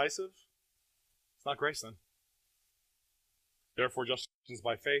are decisive, it's not grace then. Therefore, justification is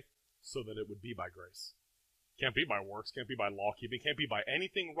by faith, so that it would be by grace. Can't be by works, can't be by law-keeping, can't be by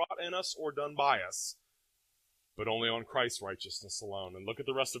anything wrought in us or done by us, but only on Christ's righteousness alone. And look at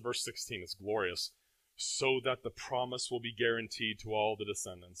the rest of verse 16, it's glorious. So that the promise will be guaranteed to all the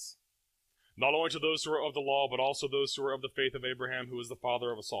descendants, not only to those who are of the law, but also those who are of the faith of Abraham, who is the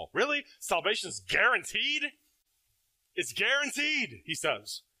father of us all. Really? Salvation is guaranteed? It's guaranteed, he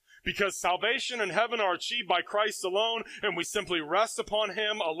says. Because salvation and heaven are achieved by Christ alone, and we simply rest upon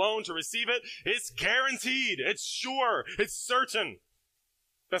him alone to receive it. It's guaranteed. It's sure. It's certain.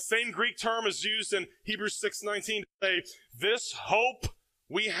 The same Greek term is used in Hebrews 6:19 to say, this hope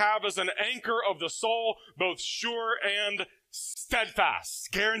we have as an anchor of the soul, both sure and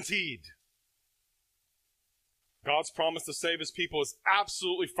steadfast. Guaranteed. God's promise to save his people is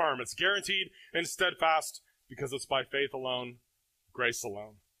absolutely firm. It's guaranteed and steadfast because it's by faith alone, grace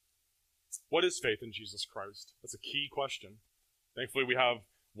alone. What is faith in Jesus Christ? That's a key question. Thankfully, we have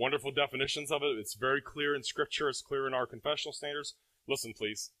wonderful definitions of it. It's very clear in Scripture. It's clear in our confessional standards. Listen,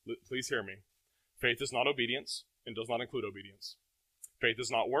 please. Please hear me. Faith is not obedience and does not include obedience. Faith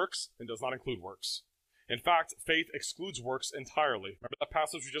is not works and does not include works. In fact, faith excludes works entirely. Remember that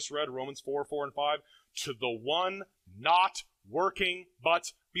passage we just read, Romans 4:4 and 5? To the one not working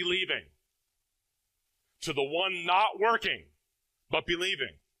but believing. To the one not working but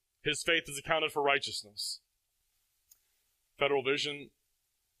believing. His faith is accounted for righteousness. Federal Vision,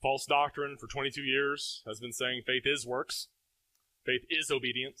 false doctrine for 22 years, has been saying faith is works. Faith is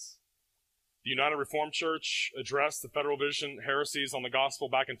obedience. The United Reformed Church addressed the Federal Vision heresies on the gospel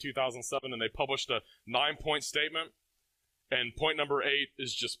back in 2007, and they published a 9-point statement. And point number 8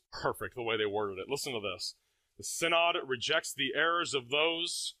 is just perfect the way they worded it. Listen to this. The Synod rejects the errors of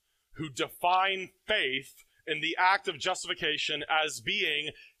those who define faith in the act of justification as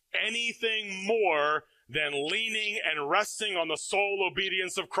being anything more than leaning and resting on the sole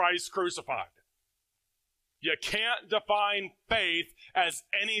obedience of Christ crucified. You can't define faith as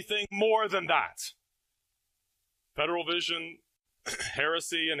anything more than that. Federal Vision,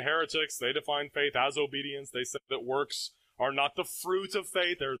 heresy, and heretics, they define faith as obedience. They say that works are not the fruit of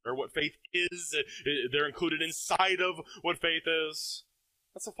faith. They're what faith is. They're included inside of what faith is.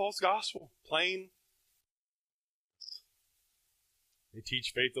 That's a false gospel. Plain. They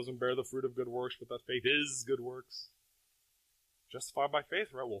teach faith doesn't bear the fruit of good works, but that faith is good works. Justified by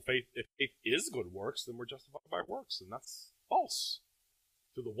faith, right? Well, if faith is good works, then we're justified by works, and that's false.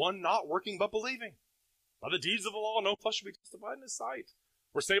 To the one not working but believing. By the deeds of the law, no flesh should be justified in his sight.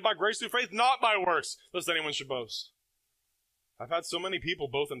 We're saved by grace through faith, not by works, lest anyone should boast. I've had so many people,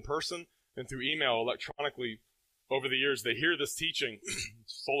 both in person and through email, electronically, over the years, they hear this teaching,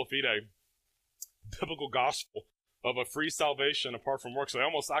 Sola Fide, biblical gospel, of a free salvation apart from works. They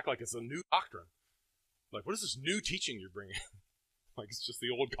almost act like it's a new doctrine. Like, what is this new teaching you're bringing? Like, it's just the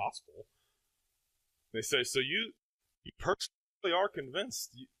old gospel. They say, so you personally are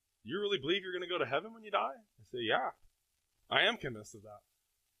convinced? You really believe you're going to go to heaven when you die? I say, yeah, I am convinced of that.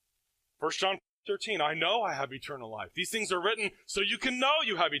 1 John 13, I know I have eternal life. These things are written so you can know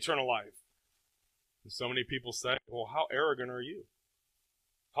you have eternal life. And so many people say, well, how arrogant are you?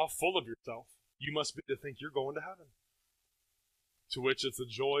 How full of yourself you must be to think you're going to heaven. To which it's a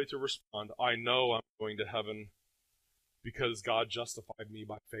joy to respond, I know I'm going to heaven because God justified me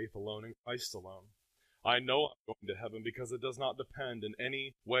by faith alone in Christ alone. I know I'm going to heaven because it does not depend in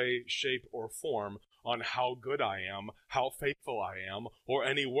any way, shape, or form on how good I am, how faithful I am, or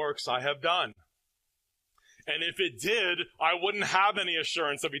any works I have done. And if it did, I wouldn't have any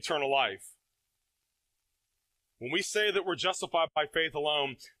assurance of eternal life. When we say that we're justified by faith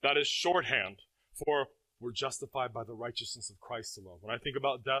alone, that is shorthand for we're justified by the righteousness of Christ alone. When I think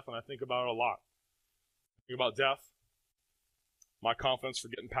about death, and I think about it a lot, I think about death, my confidence for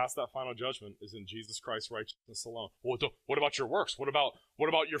getting past that final judgment is in Jesus Christ's righteousness alone. Well, what about your works? What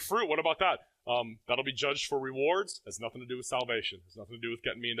about your fruit? What about that? That'll be judged for rewards. Has nothing to do with salvation. Has nothing to do with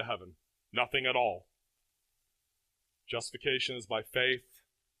getting me into heaven. Nothing at all. Justification is by faith.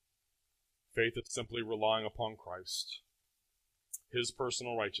 Faith is simply relying upon Christ, his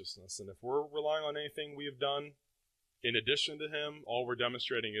personal righteousness. And if we're relying on anything we have done in addition to him, all we're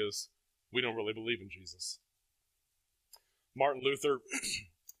demonstrating is we don't really believe in Jesus. Martin Luther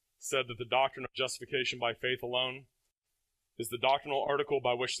said that the doctrine of justification by faith alone is the doctrinal article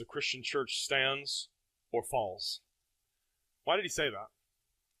by which the Christian church stands or falls. Why did he say that?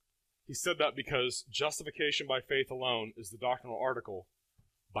 He said that because justification by faith alone is the doctrinal article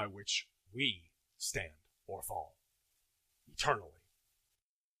by which we stand or fall eternally.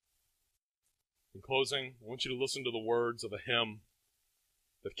 In closing, I want you to listen to the words of a hymn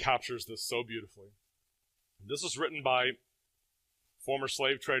that captures this so beautifully. This is written by former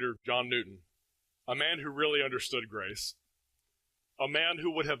slave trader John Newton, a man who really understood grace, a man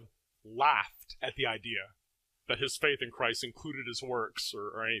who would have laughed at the idea that his faith in Christ included his works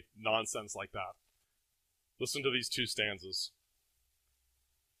or any nonsense like that. Listen to these two stanzas.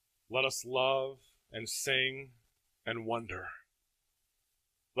 Let us love and sing and wonder.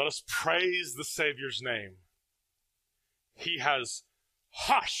 Let us praise the Savior's name. He has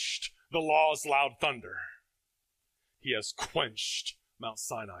hushed the law's loud thunder. He has quenched Mount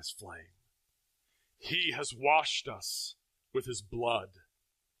Sinai's flame. He has washed us with his blood.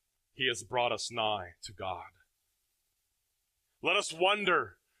 He has brought us nigh to God. Let us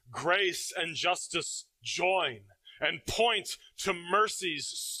wonder, grace and justice join, and point to mercy's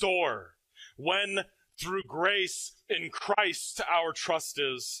store, when through grace in Christ our trust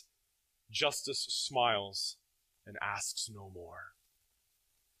is, justice smiles and asks no more.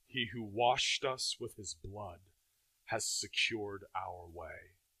 He who washed us with his blood has secured our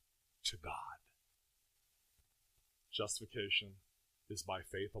way to God. Justification is by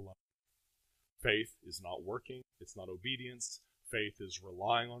faith alone. Faith is not working. It's not obedience. Faith is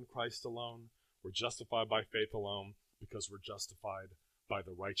relying on Christ alone. We're justified by faith alone because we're justified by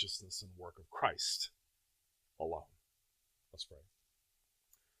the righteousness and work of Christ alone. Let's pray.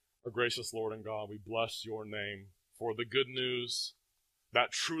 Our gracious Lord and God, we bless your name for the good news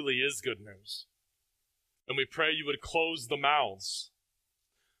that truly is good news. And we pray you would close the mouths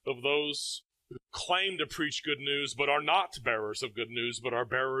of those who claim to preach good news but are not bearers of good news, but are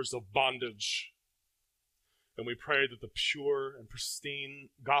bearers of bondage. And we pray that the pure and pristine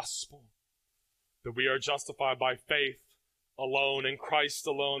gospel, that we are justified by faith alone in Christ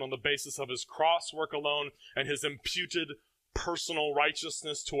alone on the basis of his cross work alone and his imputed personal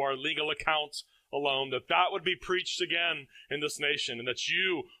righteousness to our legal account alone, that would be preached again in this nation, and that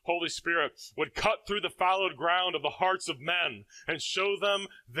you, Holy Spirit, would cut through the fallowed ground of the hearts of men and show them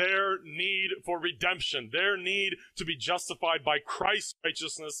their need for redemption, their need to be justified by Christ's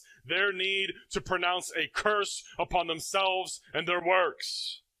righteousness, their need to pronounce a curse upon themselves and their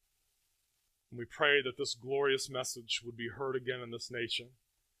works. And we pray that this glorious message would be heard again in this nation,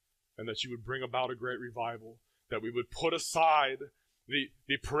 and that you would bring about a great revival, that we would put aside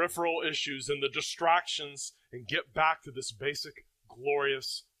the peripheral issues and the distractions and get back to this basic,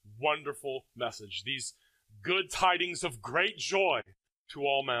 glorious, wonderful message, these good tidings of great joy to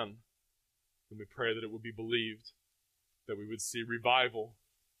all men. And we pray that it would be believed, that we would see revival,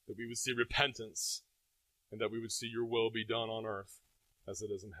 that we would see repentance, and that we would see your will be done on earth as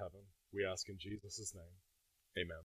it is in heaven. We ask in Jesus' name. Amen.